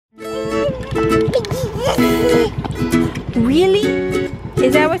Really?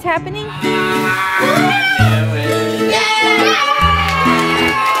 Is that what's happening?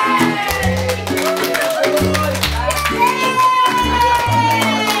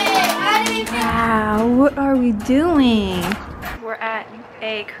 Wow, what are we doing? We're at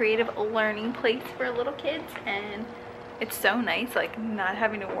a creative learning place for little kids, and it's so nice, like, not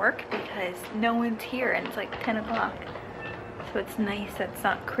having to work because no one's here and it's like 10 o'clock. So it's nice that it's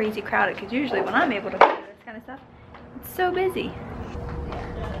not crazy crowded, because usually when I'm able to do this kind of stuff, it's so busy.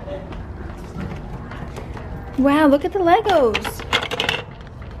 Wow, look at the Legos.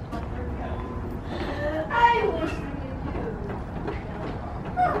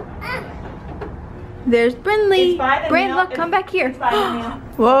 There's Brindley. Brand, look, come back here.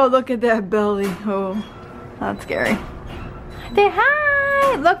 Whoa, look at that belly. Oh, that's scary. Say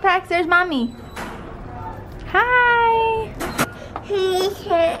hi. Look, Pax, there's Mommy. Hi.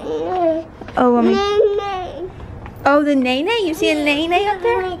 Oh, oh, the Nene? You see a Nene up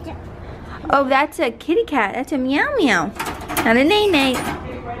there? Oh, that's a kitty cat. That's a meow meow. Not a Nene. Meow,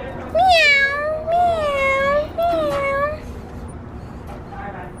 meow, meow.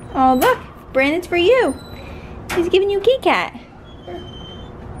 Oh, look. Brandon's for you. He's giving you a kitty cat.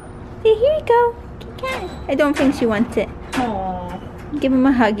 See, here you go. Kitty cat. I don't think she wants it. Aww. Give him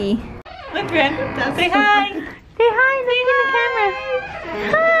a huggy. Look, Brandon. Say hi. Say hi. Look in the camera.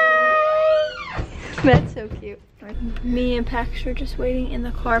 Hi. That's so cute. Me and Pax are just waiting in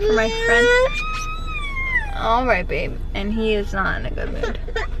the car for my friend. All right, babe. And he is not in a good mood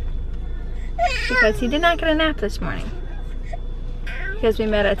because he did not get a nap this morning. Because we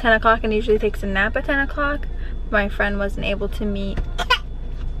met at 10 o'clock and usually takes a nap at 10 o'clock. My friend wasn't able to meet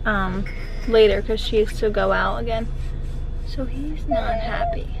later because she has to go out again. So he's not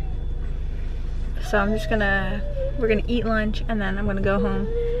happy. So I'm just we're gonna eat lunch and then I'm gonna go home.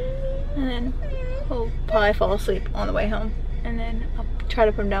 And then he'll probably fall asleep on the way home. And then I'll try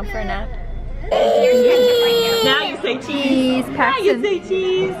to put him down for a nap. Now you say cheese. Paxton, now you say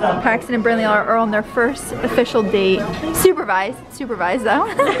cheese. Paxton and Brindley are on their first official date. Supervised though.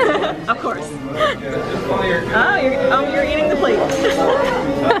 Of course. Oh, you're eating the plate.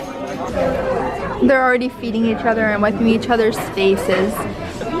 They're already feeding each other and wiping each other's faces.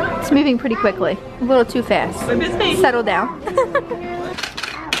 It's moving pretty quickly. A little too fast. Settle down.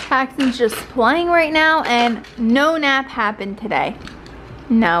 Paxton's just playing right now and no nap happened today.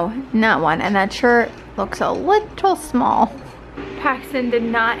 No, not one. And that shirt looks a little small. Paxton did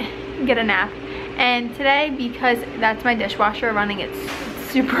not get a nap. And today, because that's my dishwasher running, it's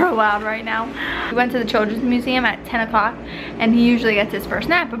super loud right now. We went to the Children's Museum at 10 o'clock and he usually gets his first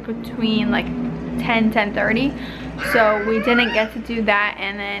nap between like 10:30. So we didn't get to do that,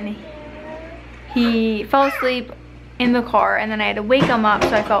 and then he fell asleep in the car and then I had to wake him up,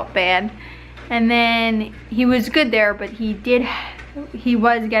 so I felt bad. And then he was good there, but he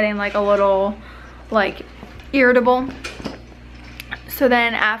was getting like a little like irritable. So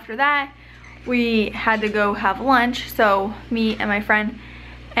then after that we had to go have lunch. So me and my friend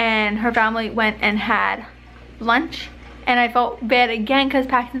and her family went and had lunch, and I felt bad again because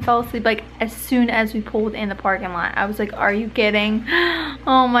Paxton fell asleep like as soon as we pulled in the parking lot. I was like, are you kidding?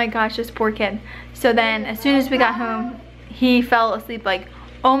 Oh my gosh, this poor kid. So then as soon as we got home, he fell asleep like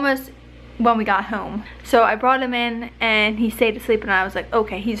almost when we got home. So I brought him in and he stayed asleep, and I was like,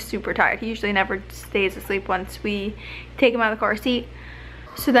 okay, he's super tired. He usually never stays asleep once we take him out of the car seat.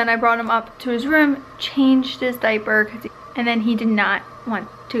 So then I brought him up to his room, changed his diaper, and then he did not want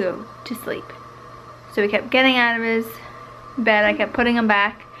to go to sleep. So he kept getting out of his bed. I kept putting him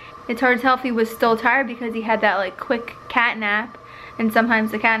back. It's hard to tell if he was still tired because he had that like quick cat nap, and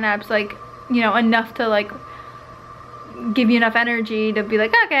sometimes the cat nap's like, you know, enough to like give you enough energy to be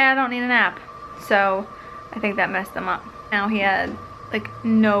like, okay, I don't need a nap. So I think that messed him up. Now he had like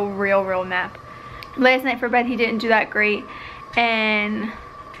no real nap. Last night for bed he didn't do that great, and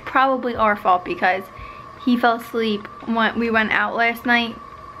probably our fault because he fell asleep when we went out last night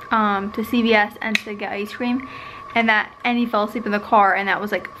to CVS and to get ice cream, and he fell asleep in the car, and that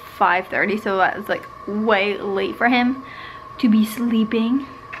was like 5:30, so that was like way late for him to be sleeping,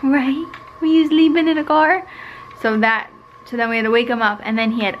 right? Were you sleeping in a car? So then we had to wake him up, and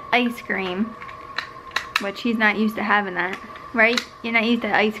then he had ice cream, which he's not used to having that, right? You're not used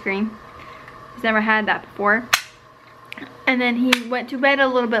to ice cream. He's never had that before. And then he went to bed a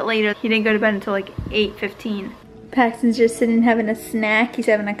little bit later. He didn't go to bed until like 8:15. Paxton's just sitting having a snack. He's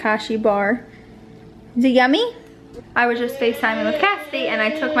having a kashi bar. Is it yummy? I was just FaceTiming with Cassidy and I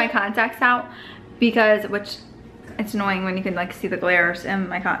took my contacts out because, which it's annoying when you can like see the glares in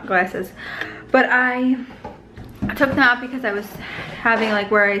my glasses. But I I took them out because I was having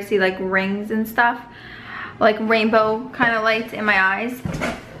like where I see like rings and stuff, like rainbow kind of lights in my eyes.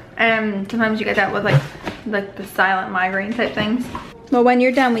 And sometimes you get that with like the silent migraine type things. Well, when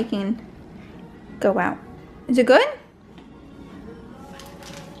you're done, we can go out. Is it good?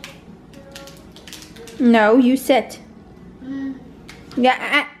 No, you sit.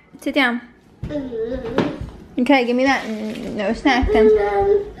 Yeah, sit down. Okay, give me that. No snack then.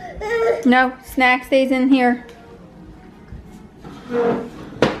 No, snack stays in here.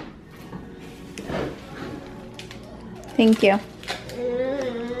 Thank you.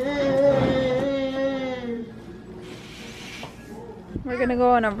 We're gonna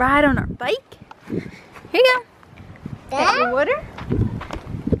go on a ride on our bike. Here you go. Got your water?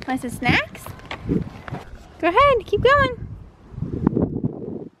 Want some snacks? Go ahead, keep going.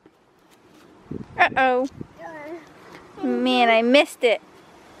 Uh-oh. Man, I missed it.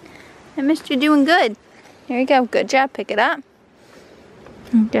 I missed you doing good. Here you go. Good job. Pick it up.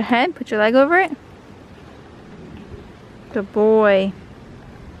 Go ahead. Put your leg over it. Good boy.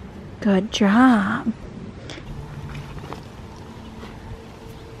 Good job.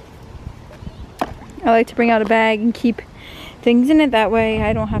 I like to bring out a bag and keep things in it. That way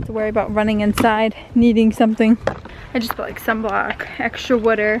I don't have to worry about running inside needing something. I just put like sunblock, extra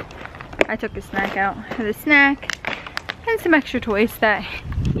water. I took a snack out. I had a snack and some extra toys that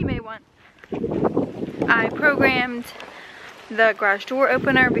you may want. I programmed the garage door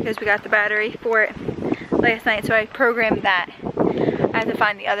opener because we got the battery for it last night, so I programmed that. I have to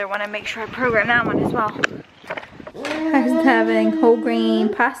find the other one and make sure I program that one as well. I was having whole grain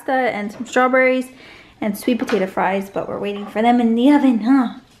pasta and some strawberries and sweet potato fries, but we're waiting for them in the oven,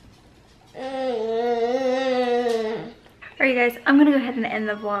 huh? Alright guys, I'm gonna go ahead and end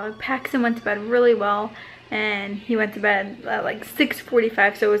the vlog. Paxton went to bed really well, and he went to bed at like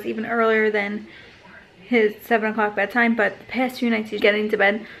 6:45, so it was even earlier than his 7 o'clock bedtime. But the past few nights he's getting to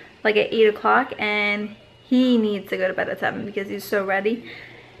bed like at 8 o'clock, and he needs to go to bed at 7 because he's so ready.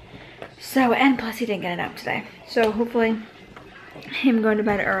 So, and plus he didn't get a nap today. So hopefully him going to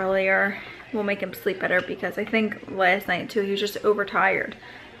bed earlier will make him sleep better, because I think last night too he was just overtired.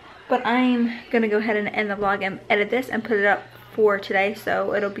 But I'm gonna go ahead and end the vlog and edit this and put it up for today,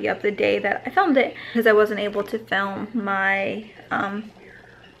 so it'll be up the day that I filmed it, because I wasn't able to film my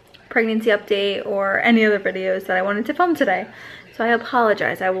pregnancy update or any other videos that I wanted to film today. So I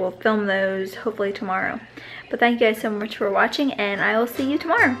apologize. I will film those hopefully tomorrow. But thank you guys so much for watching, and I will see you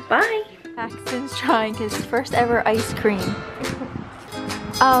tomorrow. Bye! Paxton's trying his first ever ice cream.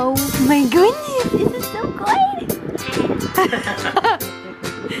 Oh my goodness, this is so good!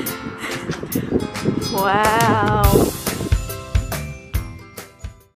 Wow.